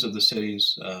citizens of the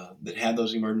cities that had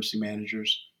those emergency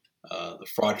managers. The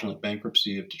fraudulent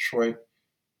bankruptcy of Detroit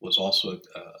was also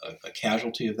a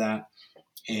casualty of that.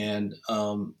 And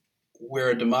where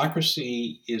a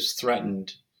democracy is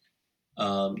threatened,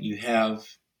 you have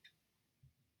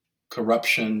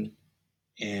corruption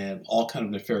and all kind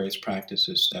of nefarious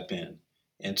practices step in.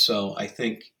 And so I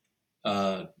think,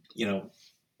 uh, you know,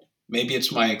 maybe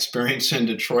it's my experience in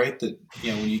Detroit that,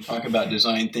 when you talk about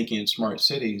design thinking in smart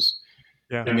cities,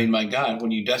 Yeah. I mean, my God,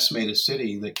 when you decimate a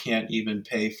city that can't even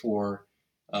pay for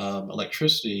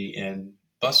electricity and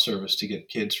bus service to get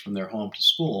kids from their home to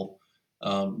school,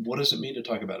 what does it mean to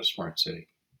talk about a smart city?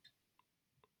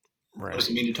 What Right. does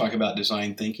it mean to talk about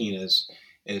design thinking as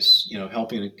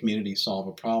helping a community solve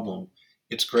a problem?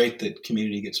 It's great that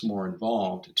community gets more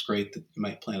involved. It's great that you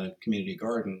might plant a community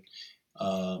garden,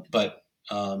 but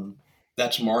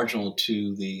that's marginal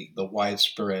to the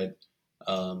widespread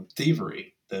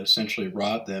thievery that essentially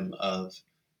robbed them of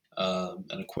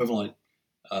an equivalent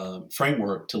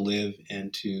framework to live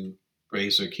and to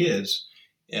raise their kids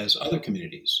as other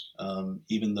communities,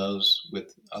 even those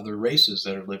with other races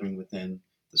that are living within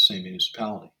the same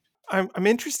municipality. I'm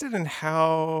interested in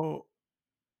how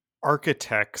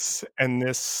architects and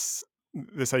this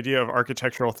idea of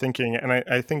architectural thinking, and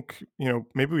I think,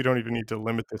 maybe we don't even need to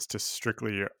limit this to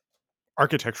strictly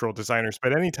architectural designers,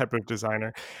 but any type of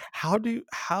designer. How do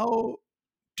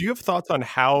you have thoughts on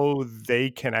how they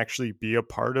can actually be a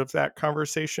part of that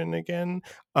conversation again?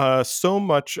 So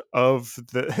much of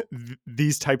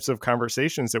these types of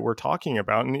conversations that we're talking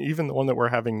about, and even the one that we're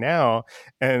having now,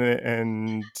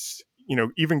 and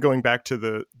even going back to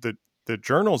the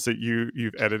journals that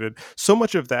you've edited, so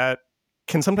much of that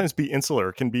can sometimes be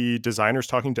insular, can be designers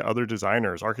talking to other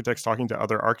designers, architects talking to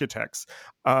other architects.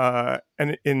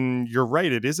 And you're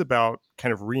right, it is about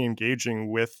kind of re-engaging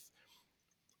with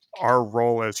our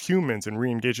role as humans and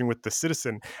re-engaging with the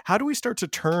citizen. How do we start to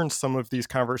turn some of these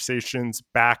conversations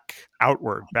back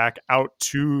outward, back out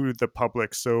to the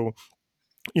public, so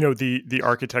the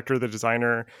architect or the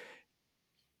designer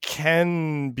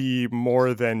can be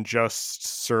more than just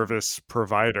service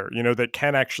provider, that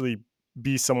can actually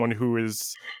be someone who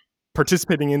is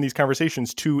participating in these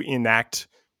conversations to enact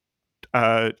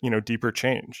deeper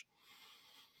change?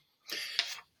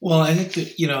 Well, I think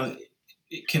that,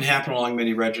 it can happen along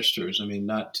many registers. I mean,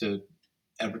 not to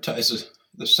advertise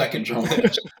the second journal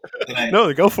that I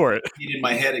No, go for it. needed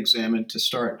my head examined to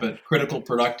start, but Critical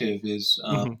Productive is,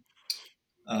 Mm-hmm.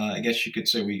 I guess you could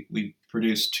say we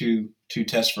produced two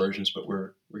test versions, but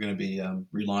we're going to be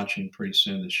relaunching pretty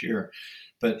soon this year.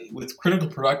 But with Critical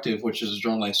Productive, which is a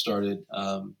journal I started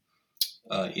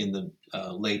in the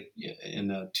late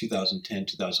in 2010,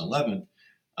 2011,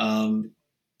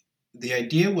 the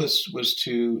idea was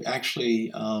to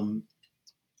actually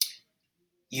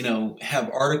have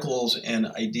articles and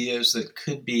ideas that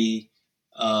could be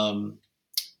um,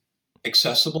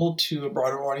 accessible to a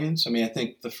broader audience. I mean, I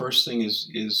think the first thing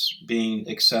is being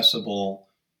accessible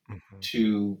Mm-hmm.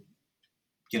 to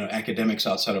academics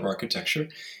outside of architecture,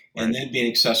 and Right. then being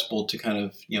accessible to kind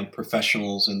of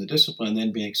professionals in the discipline, and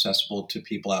then being accessible to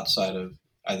people outside of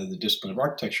either the discipline of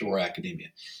architecture or academia.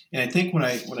 And I think when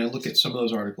I look at some of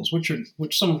those articles, which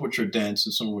some of which are dense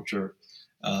and some of which are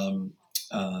um,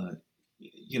 uh,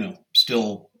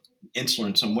 still insular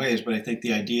in some ways, but I think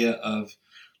the idea of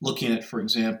looking at, for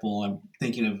example, I'm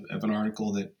thinking of an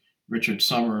article that Richard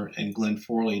Sommer and Glenn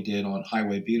Forley did on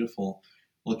Highway Beautiful,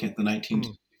 looking at the Mm.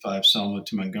 1965 Selma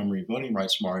to Montgomery Voting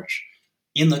Rights March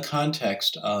in the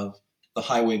context of the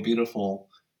Highway Beautiful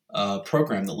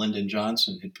program that Lyndon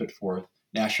Johnson had put forth,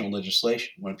 national legislation,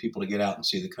 wanted people to get out and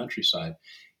see the countryside,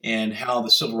 and how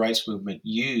the civil rights movement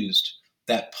used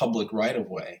that public right of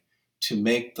way to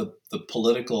make the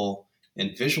political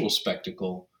and visual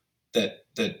spectacle that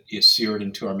is seared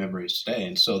into our memories today.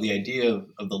 And so the idea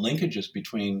of the linkages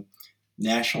between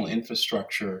national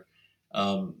infrastructure,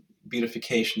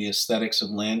 beautification, the aesthetics of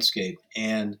landscape,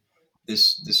 and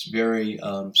this very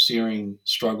searing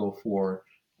struggle for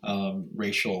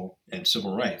racial and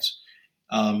civil rights.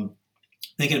 Um,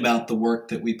 Thinking about the work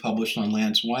that we published on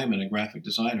Lance Wyman, a graphic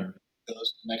designer,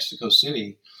 goes to Mexico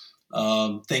City,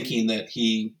 thinking that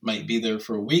he might be there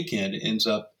for a weekend, ends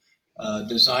up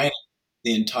designing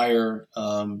the entire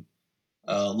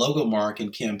logo mark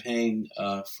and campaign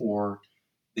for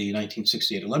the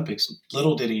 1968 Olympics.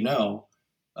 Little did he know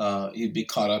he'd be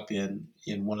caught up in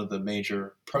one of the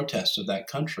major protests of that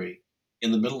country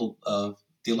in the middle of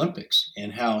the Olympics,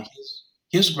 and how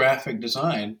his graphic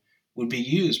design would be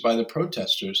used by the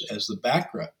protesters as the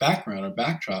background or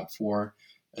backdrop for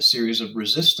a series of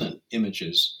resistant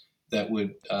images that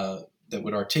would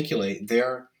articulate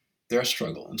their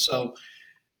struggle. And so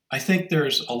I think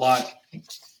there's a lot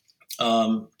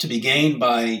to be gained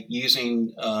by using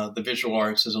the visual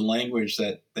arts as a language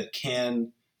that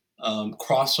can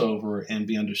cross over and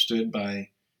be understood by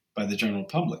the general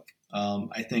public.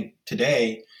 I think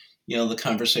today, the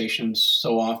conversation's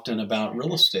so often about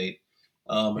real estate,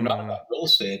 or not Mm. about real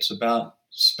estate. It's about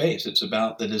space. It's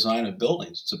about the design of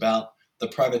buildings. It's about the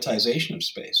privatization of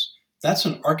space. That's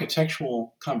an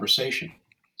architectural conversation.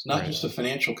 It's not Right. just a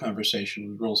financial conversation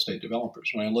with real estate developers.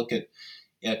 When I look at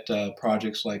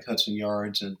projects like Hudson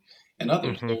Yards and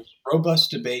others, Mm-hmm. there's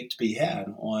robust debate to be had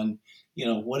on,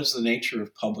 what is the nature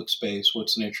of public space?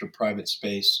 What's the nature of private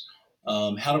space?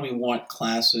 How do we want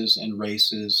classes and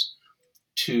races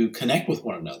to connect with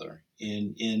one another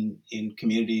in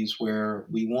communities where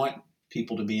we want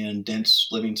people to be in dense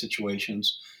living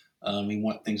situations? We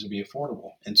want things to be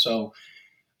affordable, and so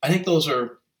I think those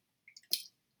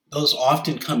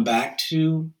often come back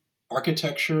to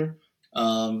architecture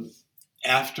um,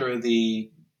 after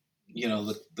the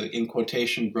in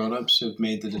quotation grown-ups have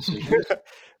made the decisions,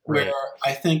 where Right.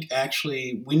 I think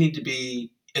actually we need to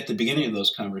be at the beginning of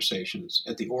those conversations,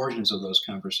 at the origins of those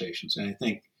conversations. And I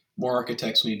think more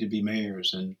architects need to be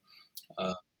mayors and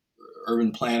uh,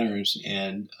 urban planners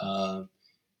and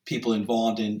people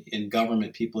involved in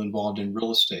government, people involved in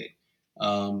real estate.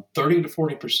 30 to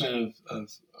 40%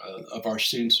 of our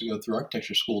students who go through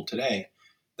architecture school today,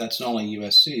 that's not only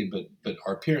USC, but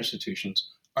our peer institutions,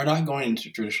 are not going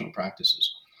into traditional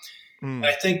practices. And Mm.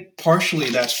 I think partially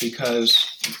that's because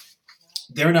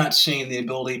they're not seeing the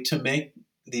ability to make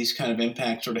these kind of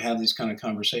impacts or to have these kind of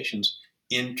conversations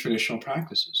in traditional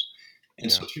practices.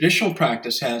 And so Yeah. traditional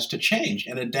practice has to change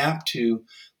and adapt to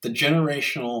the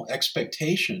generational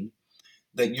expectation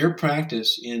that your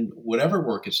practice in whatever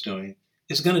work it's doing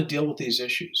is going to deal with these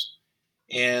issues.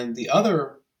 And the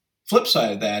other flip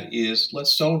side of that is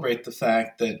let's celebrate the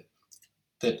fact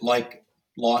that like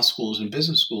law schools and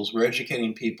business schools, we're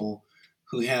educating people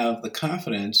who have the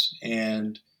confidence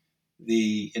and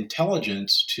the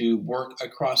intelligence to work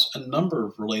across a number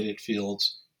of related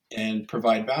fields and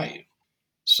provide value.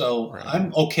 So Right.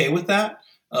 I'm okay with that.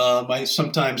 I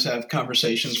sometimes have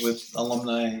conversations with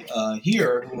alumni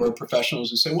here who are professionals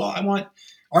and say, "Well,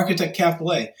 Architect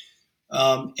capital A.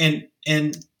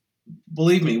 And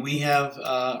believe me, we have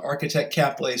Architect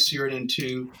capital A seared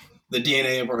into the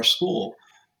DNA of our school.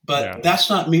 But that's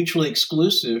not mutually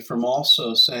exclusive from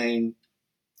also saying,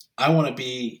 I want to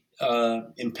be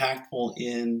impactful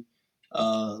in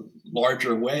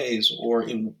larger ways, or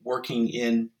in working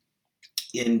in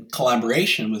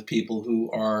collaboration with people who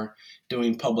are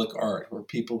doing public art, or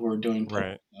people who are doing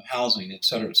public housing, et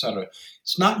cetera, et cetera.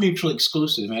 It's not mutually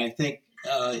exclusive. And I think,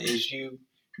 as you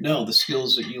know, the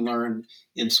skills that you learn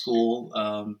in school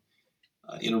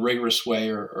in a rigorous way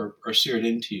are seared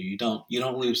into you. You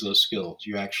don't lose those skills.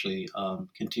 You actually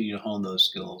continue to hone those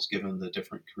skills given the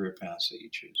different career paths that you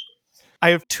choose. I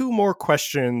have two more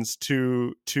questions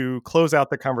to close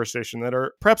out the conversation that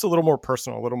are perhaps a little more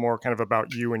personal, a little more kind of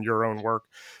about you and your own work.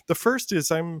 The first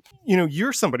is,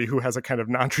 you're somebody who has a kind of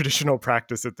non-traditional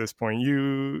practice at this point.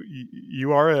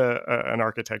 You are an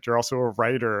architect. You're also a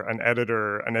writer, an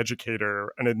editor, an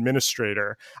educator, an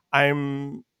administrator.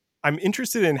 I'm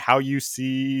interested in how you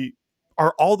see,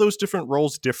 are all those different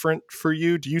roles different for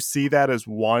you? Do you see that as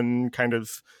one kind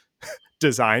of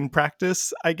design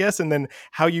practice, I guess, and then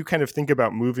how you kind of think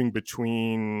about moving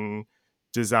between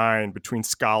design, between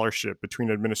scholarship,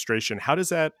 between administration? How does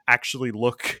that actually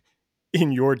look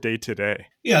in your day to day?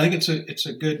 Yeah, I think it's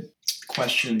a good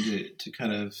question to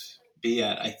kind of be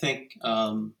at. I think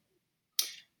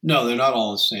no, they're not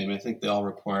all the same. I think they all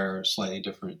require a slightly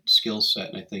different skill set,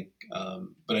 and I think,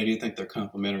 but I do think they're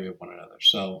complementary of one another.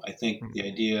 So I think the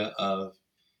idea of,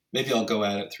 maybe I'll go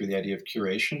at it through the idea of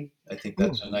curation. I think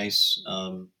that's a nice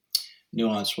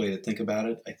nuanced way to think about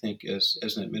it. I think as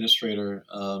an administrator,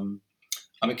 I'm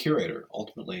a curator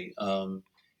ultimately, and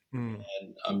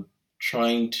I'm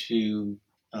trying to,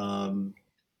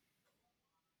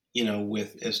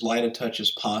 with as light a touch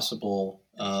as possible,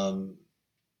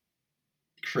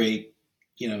 create,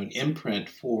 an imprint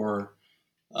for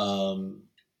the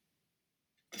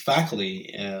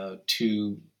faculty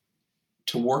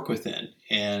to work within,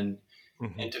 and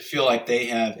and to feel like they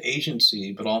have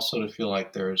agency, but also to feel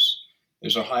like there's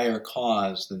a higher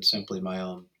cause than simply my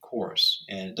own course.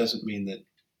 And it doesn't mean that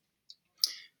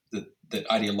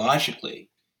ideologically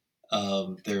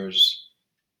there's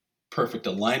perfect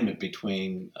alignment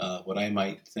between what I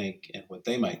might think and what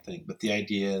they might think, but the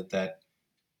idea that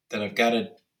I've got to,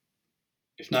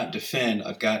 if not defend,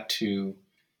 I've got to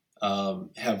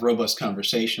have robust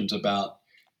conversations about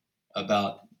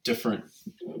different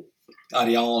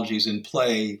ideologies in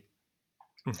play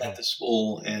at the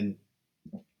school and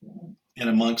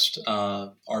amongst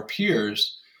our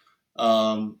peers.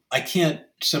 I can't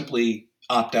simply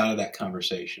opt out of that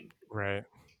conversation. Right.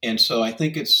 And so I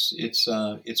think it's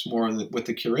more with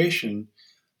the curation,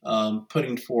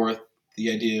 putting forth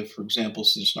the idea, for example,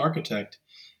 citizen architect,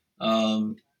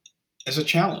 as a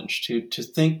challenge to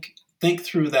think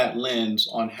through that lens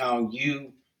on how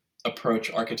you approach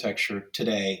architecture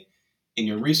today in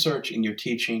your research, in your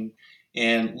teaching,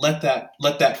 and let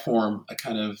that form a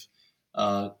kind of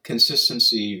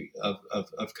consistency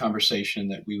of conversation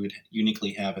that we would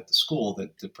uniquely have at the school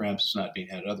that perhaps is not being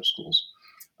had at other schools.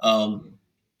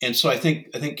 And so I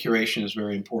think curation is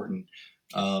very important.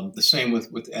 The same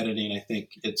with editing. I think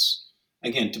it's,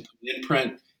 again, to put an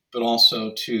imprint, but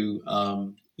also to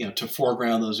to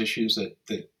foreground those issues that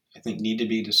I think need to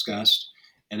be discussed,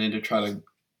 and then to try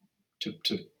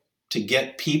to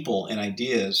get people and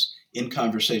ideas in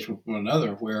conversation with one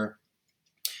another, where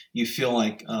you feel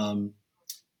like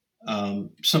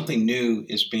something new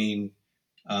is being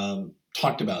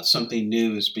talked about, something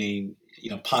new is being,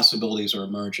 possibilities are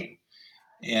emerging.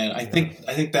 And I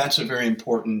think that's a very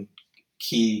important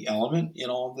key element in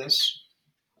all of this.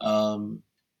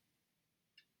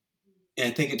 And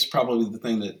I think it's probably the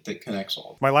thing that connects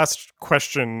all of them. My last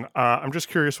question, I'm just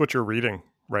curious what you're reading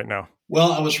right now.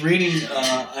 Well, I was reading,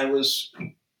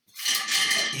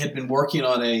 had been working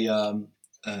on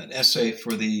an essay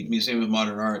for the Museum of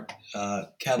Modern Art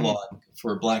catalog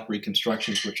for Black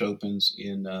Reconstructions, which opens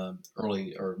in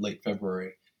early or late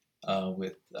February,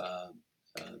 with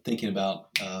thinking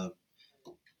about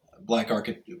Black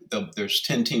architects. There's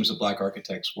 10 teams of Black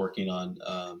architects working on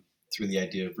through the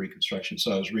idea of Reconstruction.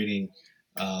 So I was reading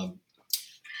the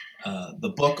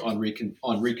book on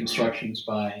Reconstructions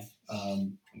by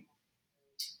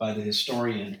the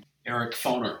historian Eric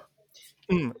Foner.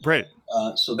 Right.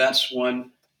 So that's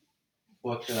one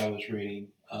book that I was reading.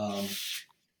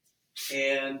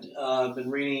 And I've been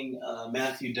reading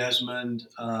Matthew Desmond,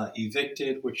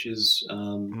 Evicted, which is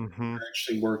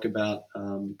actually work about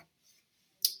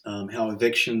how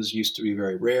evictions used to be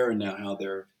very rare, and now how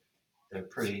they're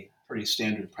pretty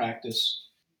standard practice.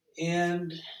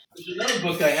 And there's another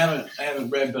book I haven't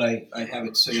read, but I have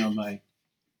it sitting on my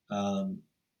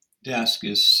desk.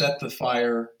 Is Set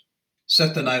the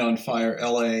Night on Fire,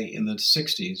 L.A. in the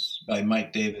 60s by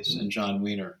Mike Davis and John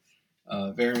Wiener.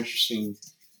 Very interesting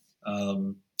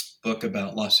book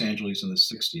about Los Angeles in the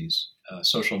 60s,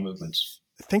 social movements.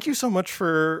 Thank you so much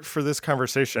for this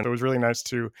conversation. It was really nice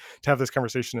to have this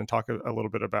conversation and talk a little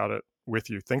bit about it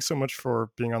with you. Thanks so much for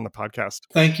being on the podcast.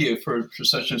 Thank you for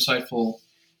such insightful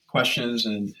questions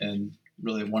and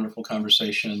really a wonderful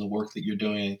conversation, and the work that you're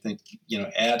doing, I think,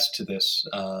 adds to this,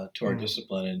 to our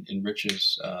discipline, and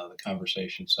enriches the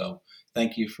conversation. So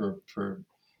thank you for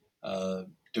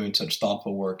doing such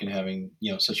thoughtful work and having,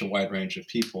 such a wide range of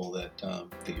people that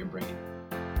you're bringing.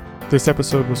 This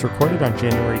episode was recorded on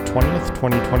January 20th,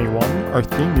 2021. Our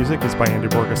theme music is by Andy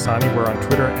Borgasani. We're on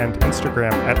Twitter and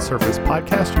Instagram at Surface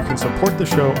Podcast. You can support the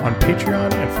show on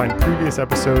Patreon and find previous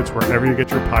episodes wherever you get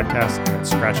your podcasts and at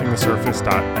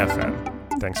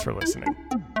scratchingthesurface.fm. Thanks for listening.